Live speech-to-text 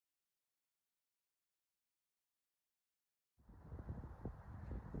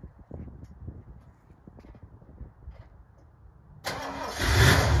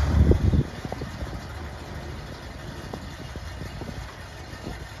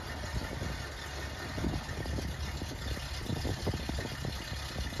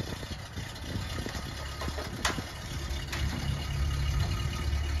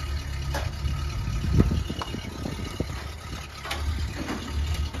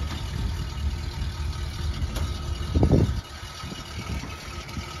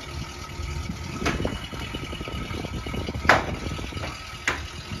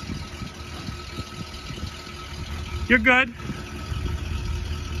You're good.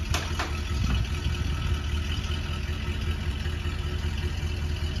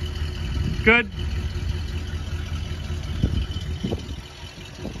 Good.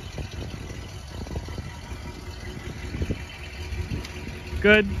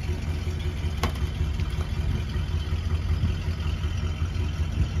 Good.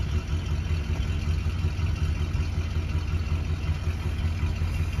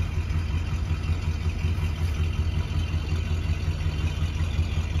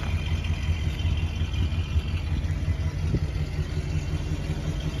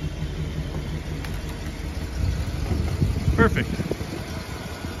 Perfect.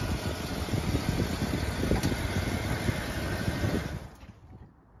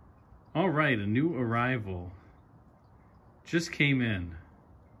 All right, a new arrival just came in.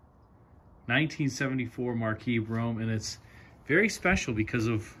 1974 Marquis Brougham, and it's very special because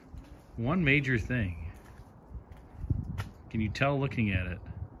of one major thing. Can you tell looking at it?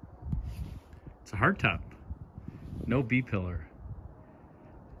 It's a hardtop, no B-pillar.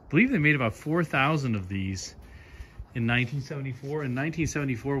 I believe they made about 4,000 of these in 1974, and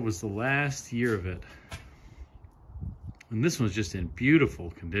 1974 was the last year of it. And this one's just in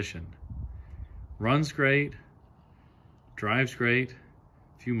beautiful condition. Runs great, drives great,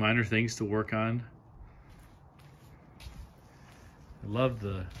 a few minor things to work on. I love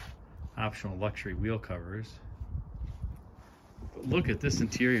the optional luxury wheel covers. But look at this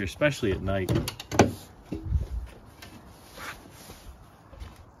interior, especially at night.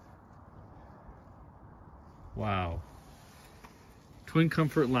 Wow. Twin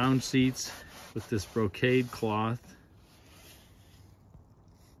comfort lounge seats with this brocade cloth.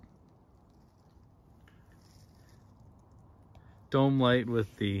 Dome light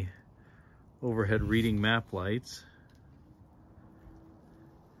with the overhead reading map lights.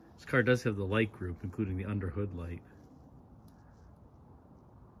 This car does have the light group, including the under hood light.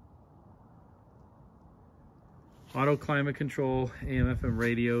 Auto climate control, AM/FM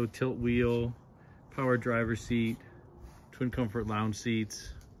radio, tilt wheel, power driver seat, twin comfort lounge seats,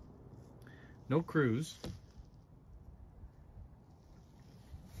 no cruise.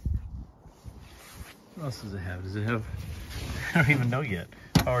 What else does it have? Does it have, I don't even know yet.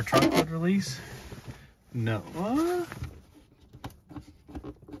 Power trunk hood release? No.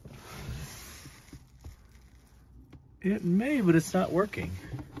 It may, but it's not working.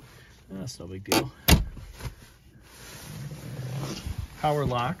 That's no big deal. Power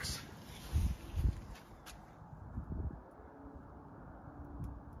locks.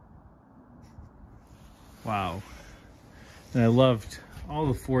 Wow. And I loved all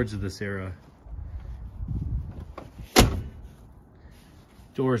the Fords of this era.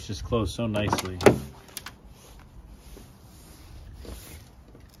 Doors just close so nicely.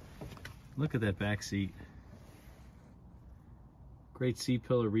 Look at that back seat. Great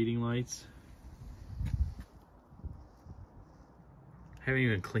C-pillar reading lights. Haven't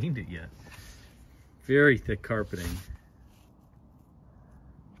even cleaned it yet. Very thick carpeting.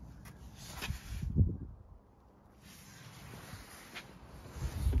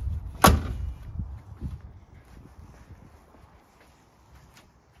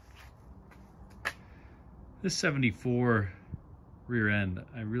 This 74 rear end,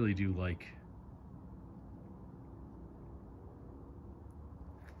 I really do like.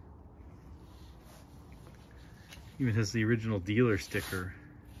 Even has the original dealer sticker.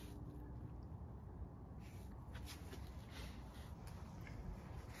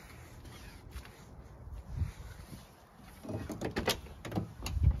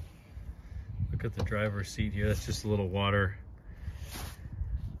 Look at the driver's seat here. That's just a little water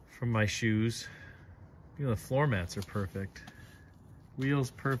from my shoes. You know, the floor mats are perfect.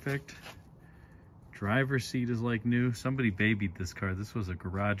 Wheels perfect. Driver's seat is like new. Somebody babied this car. This was a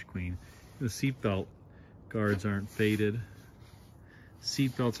garage queen. The seatbelt guards aren't faded.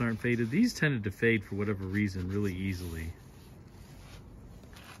 Seat belts aren't faded. These tended to fade for whatever reason really easily.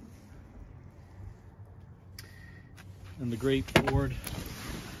 And the great Ford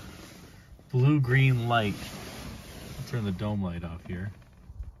blue-green light. I'll turn the dome light off here.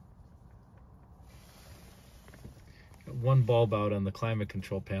 Got one bulb out on the climate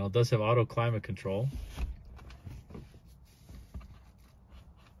control panel. It does have auto climate control.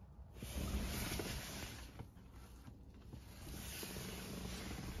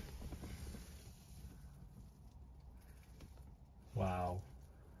 Wow.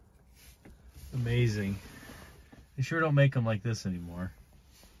 Amazing. They sure don't make them like this anymore.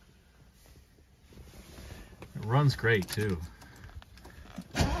 It runs great too.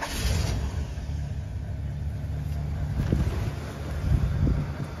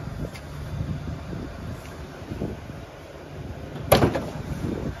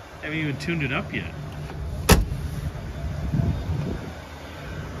 Haven't even tuned it up yet.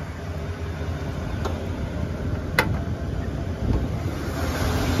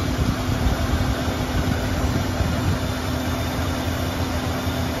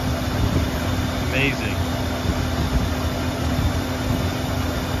 Amazing.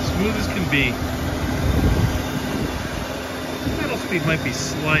 Smooth as can be. Pedal speed might be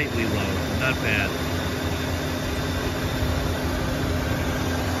slightly low, not bad.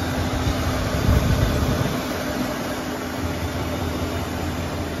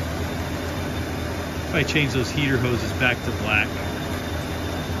 If I change those heater hoses back to black.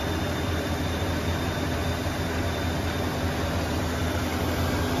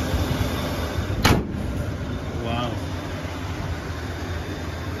 Wow.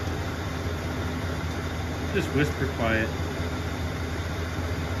 Just whisper quiet.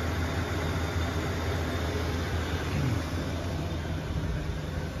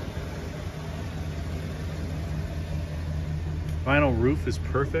 Vinyl roof is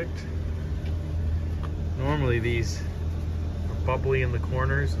perfect. Normally these are bubbly in the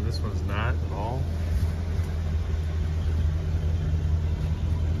corners, and this one's not at all.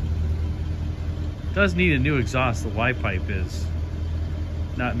 It does need a new exhaust. The Y pipe is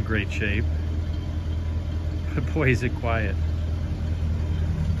not in great shape, but boy is it quiet.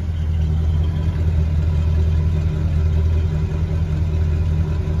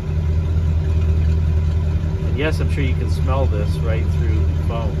 And yes, I'm sure you can smell this right through the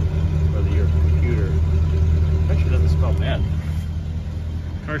phone or your computer. Actually doesn't smell bad.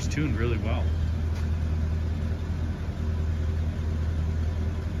 Car's tuned really well.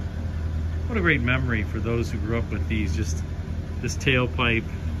 What a great memory for those who grew up with these. Just this tailpipe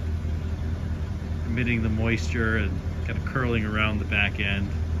emitting the moisture and kind of curling around the back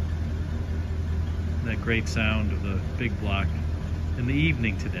end. That great sound of the big block in the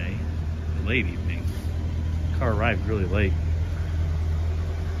evening today, the late evening. Car arrived really late.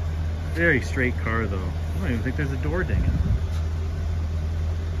 Very straight car though. I don't even think there's a door dinging.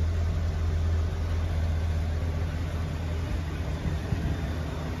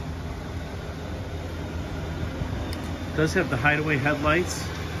 It does have the hideaway headlights.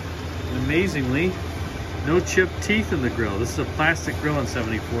 And amazingly, no chipped teeth in the grille. This is a plastic grille in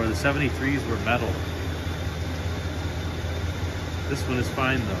 74. The 73s were metal. This one is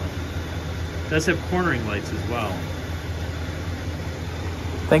fine though. It does have cornering lights as well.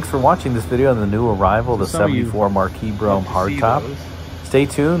 Thanks for watching this video on the new arrival, the 74 Marquis Brougham Hardtop. Stay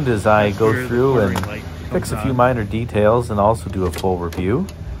tuned as I go through and fix a few minor details and also do a full review.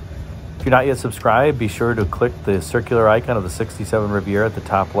 If you're not yet subscribed, be sure to click the circular icon of the 67 Riviera at the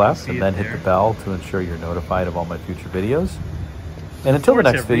top left and then hit the bell to ensure you're notified of all my future videos. And until the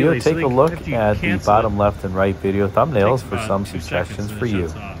next video, take a look at the bottom left and right video thumbnails for some suggestions for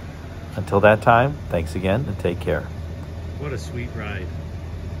you. Until that time, thanks again and take care. What a sweet ride.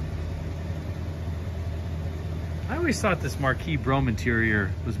 I always thought this Marquis Brougham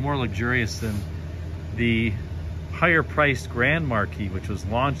interior was more luxurious than the higher priced Grand Marquis, which was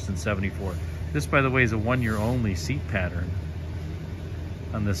launched in 74. This, by the way, is a 1 year only seat pattern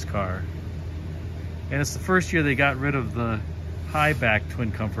on this car. And it's the first year they got rid of the high back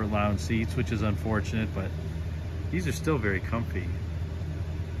twin comfort lounge seats, which is unfortunate, but these are still very comfy.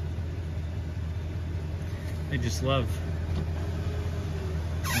 I just love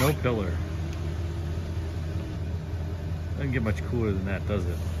no pillar. Doesn't get much cooler than that, does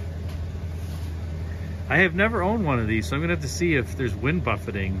it? I have never owned one of these, so I'm gonna have to see if there's wind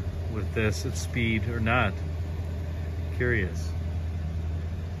buffeting with this at speed or not. Curious.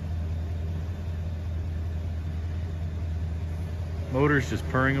 Motor's just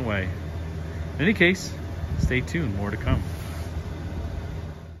purring away. In any case, stay tuned, more to come.